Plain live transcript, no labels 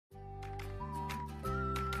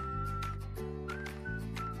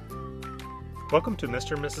Welcome to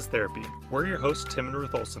Mr. and Mrs. Therapy. We're your hosts, Tim and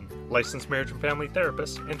Ruth Olson, licensed marriage and family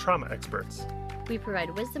therapists and trauma experts. We provide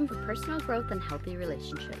wisdom for personal growth and healthy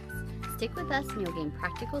relationships. Stick with us and you'll gain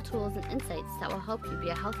practical tools and insights that will help you be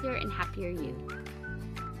a healthier and happier you.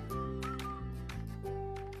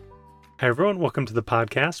 Hi everyone, welcome to the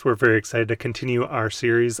podcast. We're very excited to continue our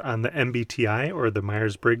series on the MBTI, or the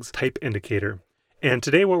Myers-Briggs Type Indicator. And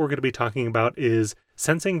today what we're going to be talking about is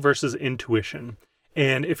sensing versus intuition.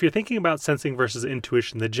 And if you're thinking about sensing versus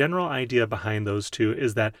intuition, the general idea behind those two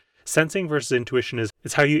is that sensing versus intuition is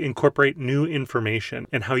how you incorporate new information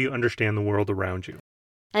and how you understand the world around you.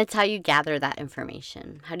 And it's how you gather that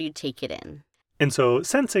information. How do you take it in? And so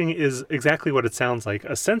sensing is exactly what it sounds like.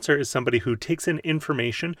 A sensor is somebody who takes in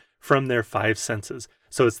information from their five senses.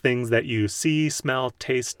 So it's things that you see, smell,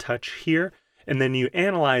 taste, touch, hear, and then you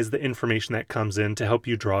analyze the information that comes in to help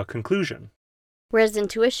you draw a conclusion. Whereas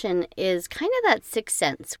intuition is kind of that sixth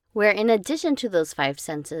sense, where in addition to those five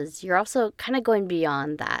senses, you're also kind of going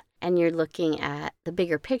beyond that. And you're looking at the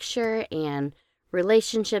bigger picture and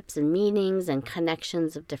relationships and meanings and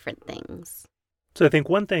connections of different things. So I think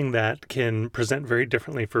one thing that can present very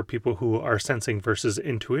differently for people who are sensing versus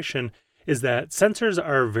intuition is that sensors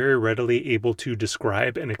are very readily able to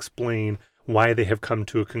describe and explain why they have come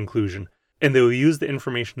to a conclusion. And they will use the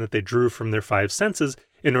information that they drew from their five senses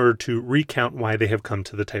in order to recount why they have come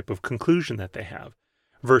to the type of conclusion that they have.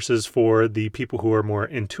 Versus for the people who are more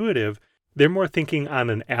intuitive, they're more thinking on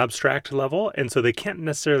an abstract level, and so they can't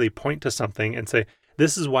necessarily point to something and say,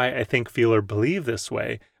 this is why I think, feel, or believe this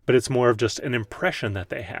way, but it's more of just an impression that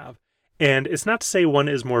they have. And it's not to say one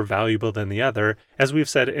is more valuable than the other. As we've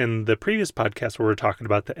said in the previous podcast where we're talking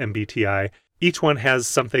about the MBTI, each one has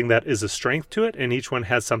something that is a strength to it, and each one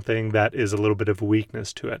has something that is a little bit of a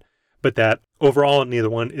weakness to it. But that overall, neither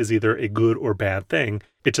one is either a good or bad thing.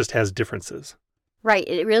 It just has differences. Right.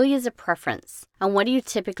 It really is a preference. And what do you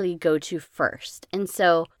typically go to first? And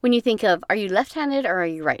so when you think of, are you left-handed or are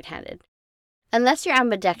you right-handed? Unless you're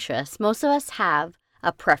ambidextrous, most of us have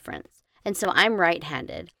a preference. And so I'm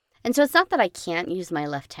right-handed. And so it's not that I can't use my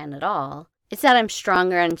left hand at all. It's that I'm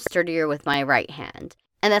stronger and sturdier with my right hand.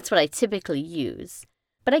 And that's what I typically use.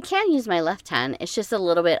 But I can use my left hand. It's just a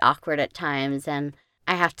little bit awkward at times, and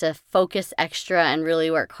I have to focus extra and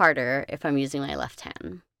really work harder if I'm using my left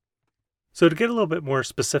hand. So to get a little bit more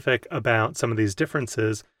specific about some of these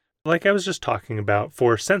differences, like I was just talking about,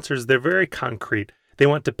 for sensors, they're very concrete. They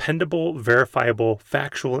want dependable, verifiable,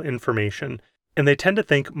 factual information, and they tend to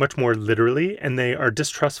think much more literally, and they are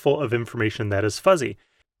distrustful of information that is fuzzy.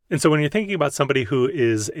 And so when you're thinking about somebody who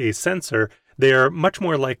is a sensor, they are much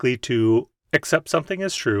more likely to accept something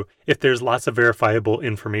as true if there's lots of verifiable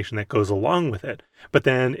information that goes along with it. But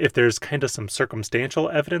then if there's kind of some circumstantial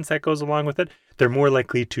evidence that goes along with it, they're more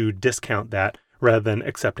likely to discount that rather than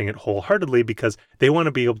accepting it wholeheartedly, because they want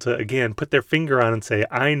to be able to, again, put their finger on and say,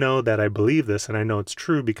 I know that I believe this and I know it's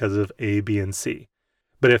true because of A, B, and C.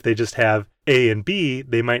 But if they just have A and B,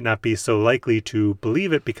 they might not be so likely to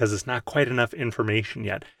believe it because it's not quite enough information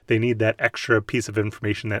yet. They need that extra piece of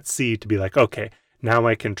information, that C, to be like, okay, now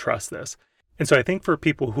I can trust this. And so I think for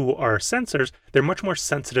people who are sensors, they're much more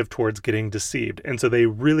sensitive towards getting deceived. And so they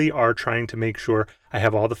really are trying to make sure I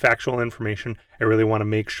have all the factual information. I really want to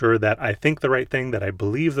make sure that I think the right thing, that I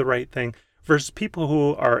believe the right thing, versus people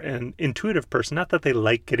who are an intuitive person, not that they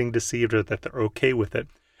like getting deceived or that they're okay with it,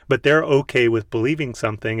 but they're okay with believing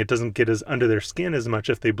something. It doesn't get as under their skin as much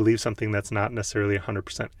if they believe something that's not necessarily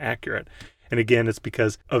 100% accurate. And again, it's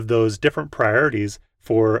because of those different priorities.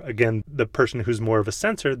 For, again, the person who's more of a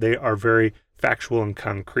sensor, they are very factual and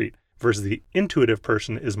concrete, versus the intuitive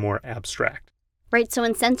person is more abstract. Right, so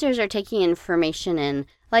when sensors are taking information in,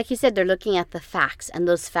 like you said, they're looking at the facts, and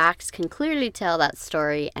those facts can clearly tell that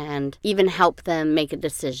story and even help them make a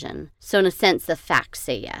decision. So in a sense, the facts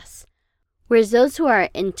say yes. Whereas those who are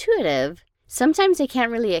intuitive, sometimes they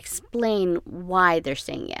can't really explain why they're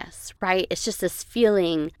saying yes, right? It's just this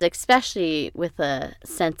feeling, especially with a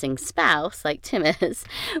sensing spouse like Tim is,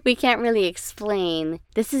 we can't really explain,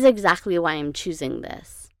 this is exactly why I'm choosing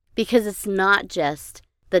this. Because it's not just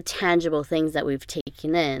the tangible things that we've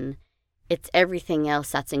taken in, it's everything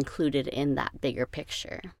else that's included in that bigger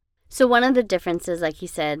picture. So one of the differences, like you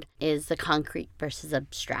said, is the concrete versus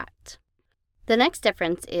abstract. The next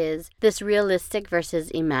difference is this realistic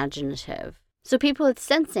versus imaginative. So people with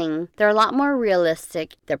sensing, they're a lot more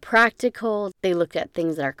realistic, they're practical, they look at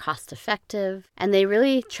things that are cost effective, and they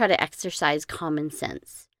really try to exercise common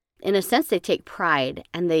sense. In a sense, they take pride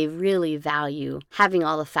and they really value having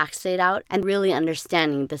all the facts laid out and really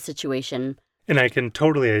understanding the situation. And I can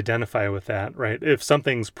totally identify with that, right? If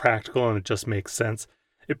something's practical and it just makes sense,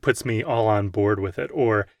 it puts me all on board with it.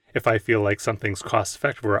 Or if I feel like something's cost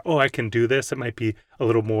effective or, oh, I can do this, it might be a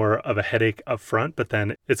little more of a headache up front, but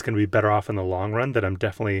then it's going to be better off in the long run, that I'm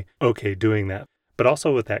definitely okay doing that. But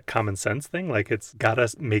also with that common sense thing, like it's got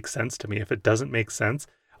to make sense to me. If it doesn't make sense,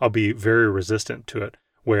 I'll be very resistant to it,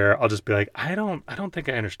 where I'll just be like, I don't think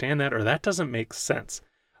I understand that, or that doesn't make sense.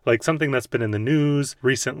 Like something that's been in the news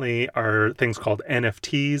recently are things called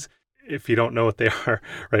NFTs. If you don't know what they are,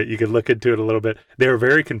 right, you could look into it a little bit. They were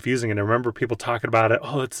very confusing. And I remember people talking about it.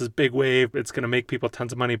 Oh, it's this big wave. It's going to make people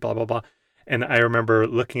tons of money, blah, blah, blah. And I remember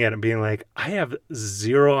looking at it and being like, I have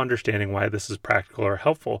zero understanding why this is practical or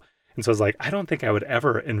helpful. And so I was like, I don't think I would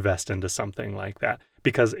ever invest into something like that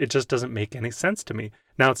because it just doesn't make any sense to me.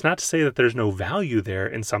 Now, it's not to say that there's no value there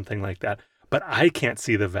in something like that, but I can't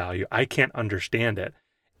see the value. I can't understand it.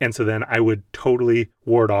 And so then I would totally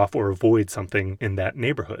ward off or avoid something in that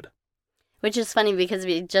neighborhood. Which is funny because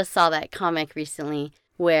we just saw that comic recently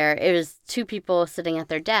where it was two people sitting at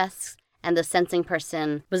their desks and the sensing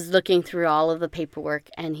person was looking through all of the paperwork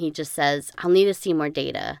and he just says, I'll need to see more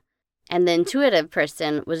data. And the intuitive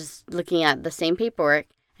person was looking at the same paperwork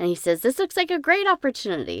and he says, this looks like a great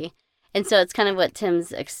opportunity. And so it's kind of what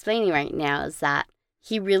Tim's explaining right now is that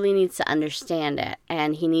he really needs to understand it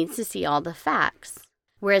and he needs to see all the facts.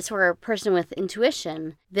 Whereas for a person with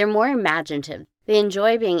intuition, they're more imaginative. They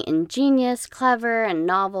enjoy being ingenious, clever, and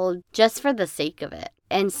novel just for the sake of it.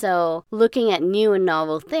 And so looking at new and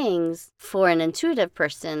novel things for an intuitive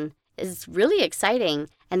person is really exciting.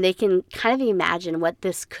 And they can kind of imagine what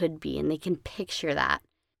this could be and they can picture that.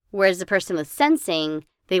 Whereas the person with sensing,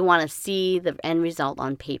 they want to see the end result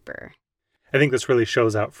on paper. I think this really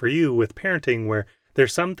shows out for you with parenting where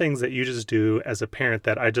there's some things that you just do as a parent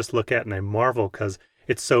that I just look at and I marvel because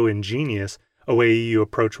it's so ingenious, a way you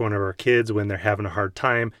approach one of our kids when they're having a hard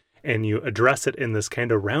time and you address it in this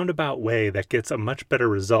kind of roundabout way that gets a much better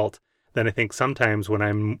result than I think sometimes when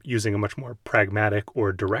I'm using a much more pragmatic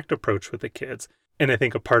or direct approach with the kids. And I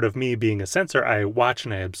think a part of me being a sensor, I watch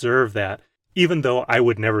and I observe that. Even though I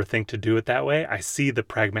would never think to do it that way, I see the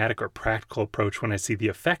pragmatic or practical approach when I see the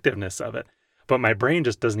effectiveness of it. But my brain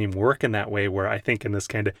just doesn't even work in that way where I think in this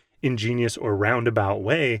kind of ingenious or roundabout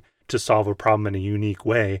way to solve a problem in a unique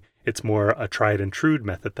way. It's more a tried and true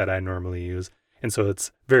method that I normally use. And so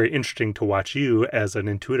it's very interesting to watch you as an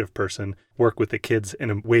intuitive person work with the kids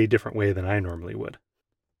in a way different way than I normally would.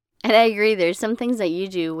 And I agree. There's some things that you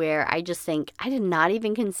do where I just think, I did not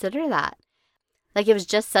even consider that. Like it was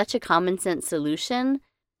just such a common sense solution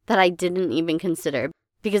that I didn't even consider.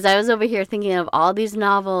 Because I was over here thinking of all these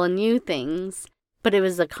novel and new things, but it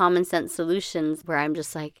was the common sense solutions where I'm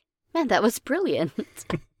just like, man, that was brilliant.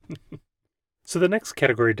 So the next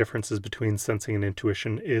category differences between sensing and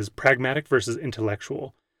intuition is pragmatic versus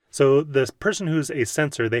intellectual. So the person who's a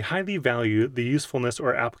sensor, they highly value the usefulness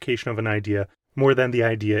or application of an idea more than the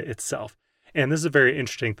idea itself. And this is a very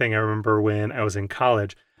interesting thing. I remember when I was in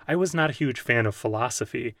college, I was not a huge fan of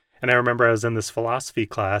philosophy. And I remember I was in this philosophy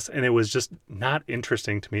class and it was just not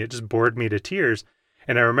interesting to me. It just bored me to tears.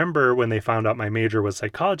 And I remember when they found out my major was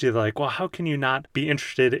psychology, they're like, well, how can you not be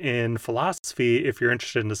interested in philosophy if you're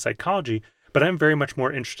interested in psychology? But I'm very much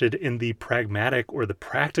more interested in the pragmatic or the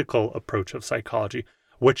practical approach of psychology,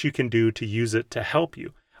 what you can do to use it to help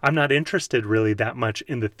you. I'm not interested really that much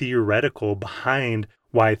in the theoretical behind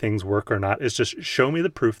why things work or not. It's just show me the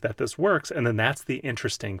proof that this works. And then that's the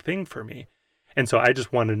interesting thing for me. And so I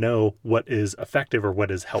just want to know what is effective or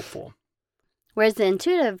what is helpful. Whereas the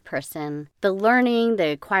intuitive person, the learning, the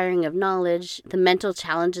acquiring of knowledge, the mental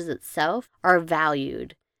challenges itself are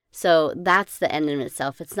valued. So that's the end in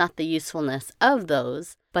itself. It's not the usefulness of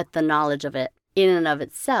those, but the knowledge of it in and of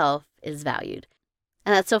itself is valued.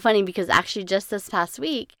 And that's so funny because actually just this past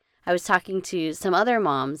week, I was talking to some other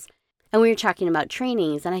moms and we were talking about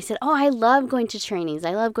trainings. And I said, oh, I love going to trainings.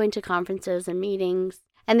 I love going to conferences and meetings.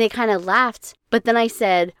 And they kind of laughed. But then I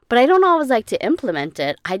said, but I don't always like to implement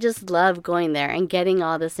it. I just love going there and getting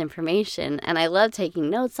all this information. And I love taking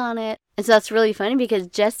notes on it. And so that's really funny because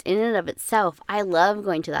just in and of itself, I love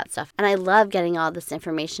going to that stuff. And I love getting all this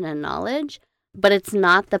information and knowledge. But it's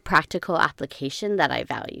not the practical application that I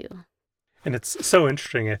value. And it's so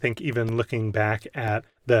interesting, I think, even looking back at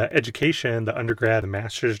the education, the undergrad, the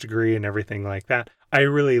master's degree, and everything like that, I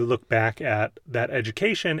really look back at that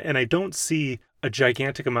education and I don't see a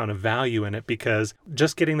gigantic amount of value in it because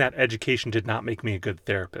just getting that education did not make me a good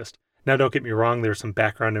therapist. Now, don't get me wrong, there's some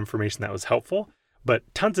background information that was helpful, but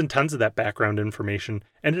tons and tons of that background information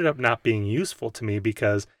ended up not being useful to me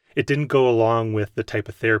because it didn't go along with the type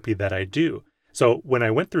of therapy that I do. So when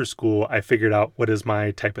I went through school, I figured out what is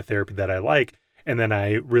my type of therapy that I like, and then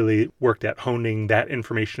I really worked at honing that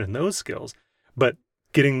information and those skills. But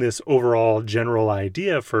getting this overall general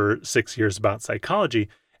idea for 6 years about psychology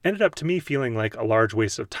ended up to me feeling like a large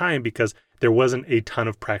waste of time because there wasn't a ton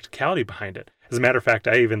of practicality behind it. As a matter of fact,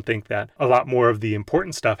 I even think that a lot more of the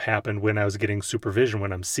important stuff happened when I was getting supervision,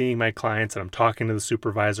 when I'm seeing my clients and I'm talking to the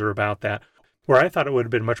supervisor about that, where I thought it would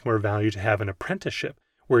have been much more value to have an apprenticeship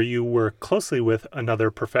where you work closely with another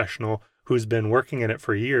professional who's been working in it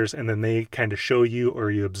for years, and then they kind of show you or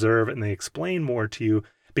you observe and they explain more to you,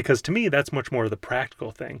 because to me, that's much more of the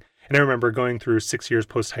practical thing. And I remember going through 6 years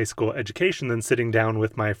post-high school education, then sitting down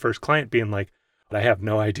with my first client being like, I have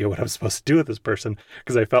no idea what I'm supposed to do with this person,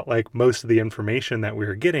 because I felt like most of the information that we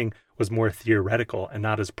were getting was more theoretical and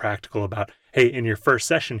not as practical about, hey, in your first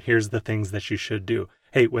session, here's the things that you should do.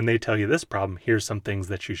 Hey, when they tell you this problem, here's some things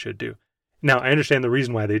that you should do. Now, I understand the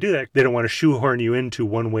reason why they do that. They don't want to shoehorn you into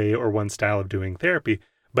one way or one style of doing therapy,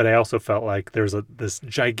 but I also felt like there's this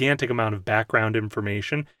gigantic amount of background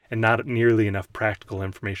information and not nearly enough practical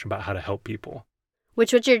information about how to help people.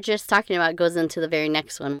 Which what you're just talking about goes into the very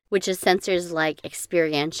next one, which is sensors like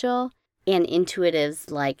experiential and intuitives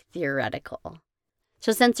like theoretical.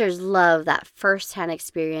 So sensors love that first-hand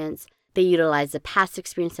experience. They utilize the past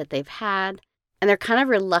experience that they've had, and they're kind of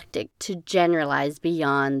reluctant to generalize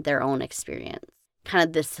beyond their own experience. Kind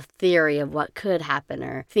of this theory of what could happen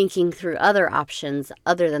or thinking through other options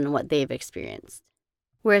other than what they've experienced.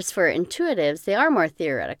 Whereas for intuitives, they are more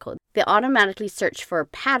theoretical. They automatically search for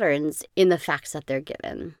patterns in the facts that they're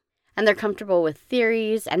given. And they're comfortable with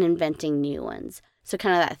theories and inventing new ones. So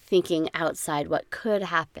kind of that thinking outside what could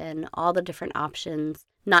happen, all the different options,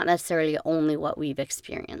 not necessarily only what we've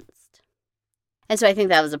experienced. And so I think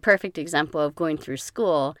that was a perfect example of going through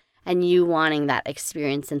school and you wanting that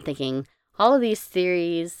experience and thinking, all of these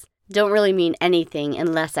theories don't really mean anything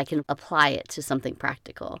unless I can apply it to something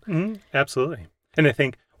practical. Absolutely. And I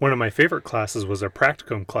think one of my favorite classes was a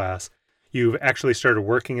practicum class. You've actually started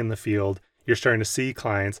working in the field, you're starting to see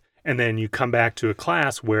clients, and then you come back to a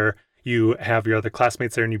class where you have your other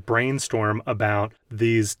classmates there and you brainstorm about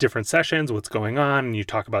these different sessions, what's going on, and you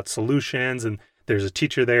talk about solutions, and there's a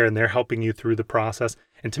teacher there and they're helping you through the process.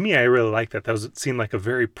 And to me, I really like that. That seemed like a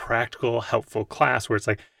very practical, helpful class where it's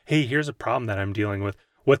like, hey, here's a problem that I'm dealing with.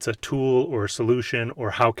 What's a tool or a solution,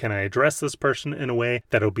 or how can I address this person in a way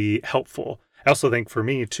that'll be helpful? I also think for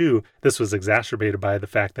me too, this was exacerbated by the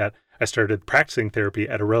fact that I started practicing therapy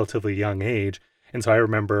at a relatively young age. And so I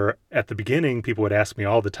remember at the beginning, people would ask me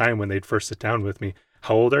all the time when they'd first sit down with me,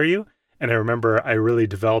 how old are you? And I remember I really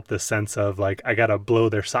developed this sense of like, I got to blow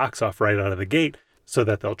their socks off right out of the gate so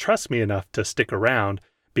that they'll trust me enough to stick around,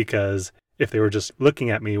 because if they were just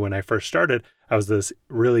looking at me when I first started, I was this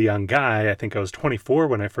really young guy. I think I was 24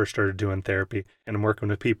 when I first started doing therapy, and I'm working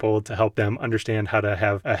with people to help them understand how to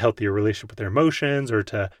have a healthier relationship with their emotions or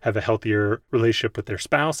to have a healthier relationship with their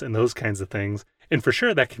spouse and those kinds of things. And for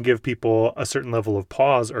sure, that can give people a certain level of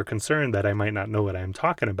pause or concern that I might not know what I'm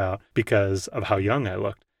talking about because of how young I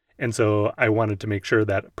looked. And so I wanted to make sure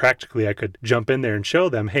that practically I could jump in there and show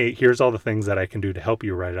them, hey, here's all the things that I can do to help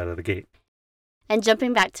you right out of the gate. And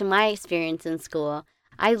jumping back to my experience in school,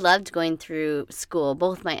 I loved going through school,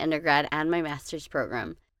 both my undergrad and my master's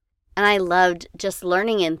program. And I loved just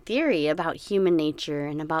learning in theory about human nature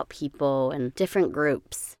and about people and different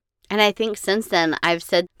groups. And I think since then, I've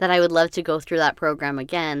said that I would love to go through that program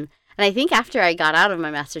again. And I think after I got out of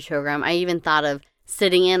my master's program, I even thought of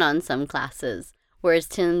sitting in on some classes. Whereas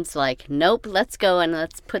Tim's like, nope, let's go and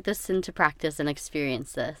let's put this into practice and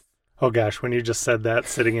experience this. Oh gosh, when you just said that,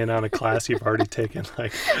 sitting in on a class you've already taken,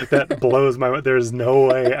 like that blows my mind. There's no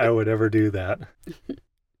way I would ever do that.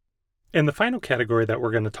 And the final category that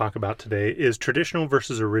we're going to talk about today is traditional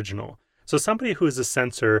versus original. So somebody who is a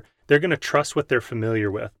sensor, they're going to trust what they're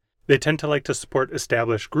familiar with. They tend to like to support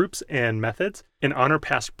established groups and methods and honor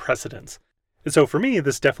past precedents. And so for me,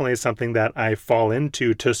 this definitely is something that I fall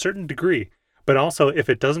into to a certain degree. But also, if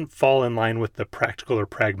it doesn't fall in line with the practical or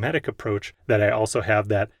pragmatic approach that I also have,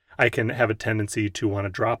 that I can have a tendency to want to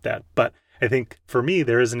drop that. But I think for me,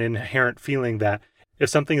 there is an inherent feeling that if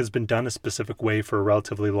something has been done a specific way for a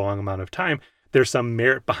relatively long amount of time, there's some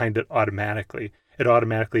merit behind it automatically. It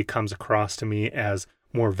automatically comes across to me as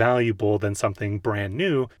more valuable than something brand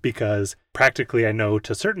new, because practically I know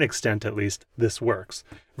to a certain extent, at least, this works,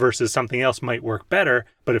 versus something else might work better,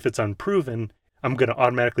 but if it's unproven, I'm going to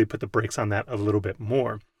automatically put the brakes on that a little bit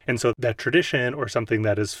more. And so that tradition or something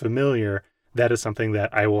that is familiar, that is something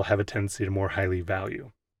that I will have a tendency to more highly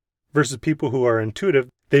value. Versus people who are intuitive,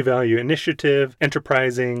 they value initiative,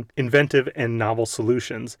 enterprising, inventive, and novel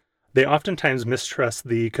solutions. They oftentimes mistrust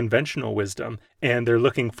the conventional wisdom, and they're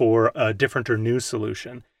looking for a different or new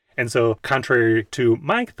solution. And so contrary to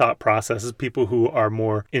my thought processes, people who are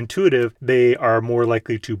more intuitive, they are more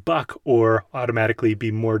likely to buck or automatically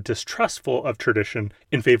be more distrustful of tradition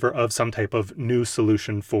in favor of some type of new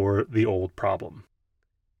solution for the old problem.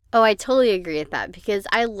 Oh, I totally agree with that because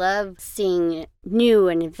I love seeing new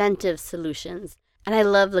and inventive solutions. And I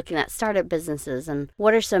love looking at startup businesses and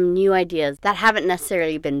what are some new ideas that haven't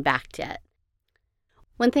necessarily been backed yet.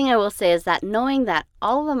 One thing I will say is that knowing that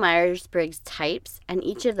all of the Myers-Briggs types and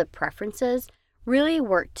each of the preferences really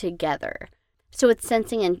work together. So with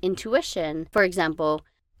sensing and intuition, for example,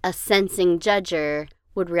 a sensing judger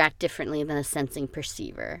would react differently than a sensing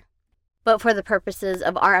perceiver. But for the purposes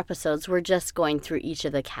of our episodes, we're just going through each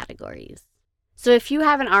of the categories. So if you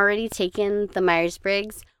haven't already taken the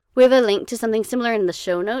Myers-Briggs, we have a link to something similar in the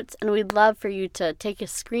show notes, and we'd love for you to take a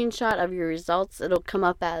screenshot of your results. It'll come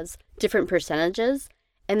up as different percentages.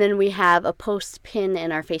 And then we have a post pin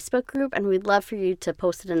in our Facebook group, and we'd love for you to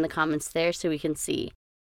post it in the comments there so we can see.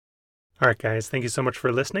 All right, guys, thank you so much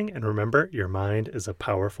for listening. And remember, your mind is a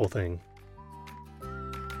powerful thing.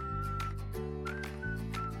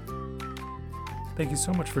 Thank you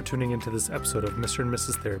so much for tuning into this episode of Mr. and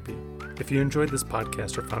Mrs. Therapy. If you enjoyed this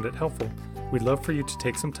podcast or found it helpful, we'd love for you to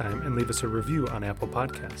take some time and leave us a review on Apple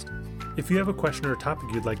Podcast. If you have a question or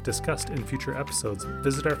topic you'd like discussed in future episodes,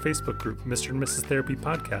 visit our Facebook group, Mr. and Mrs. Therapy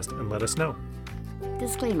Podcast, and let us know.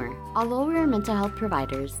 Disclaimer: although we are mental health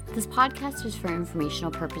providers, this podcast is for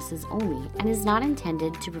informational purposes only and is not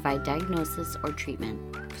intended to provide diagnosis or treatment.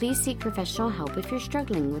 Please seek professional help if you're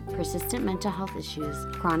struggling with persistent mental health issues,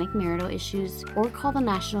 chronic marital issues, or call the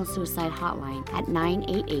National Suicide Hotline at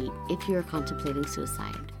 988 if you are contemplating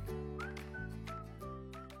suicide.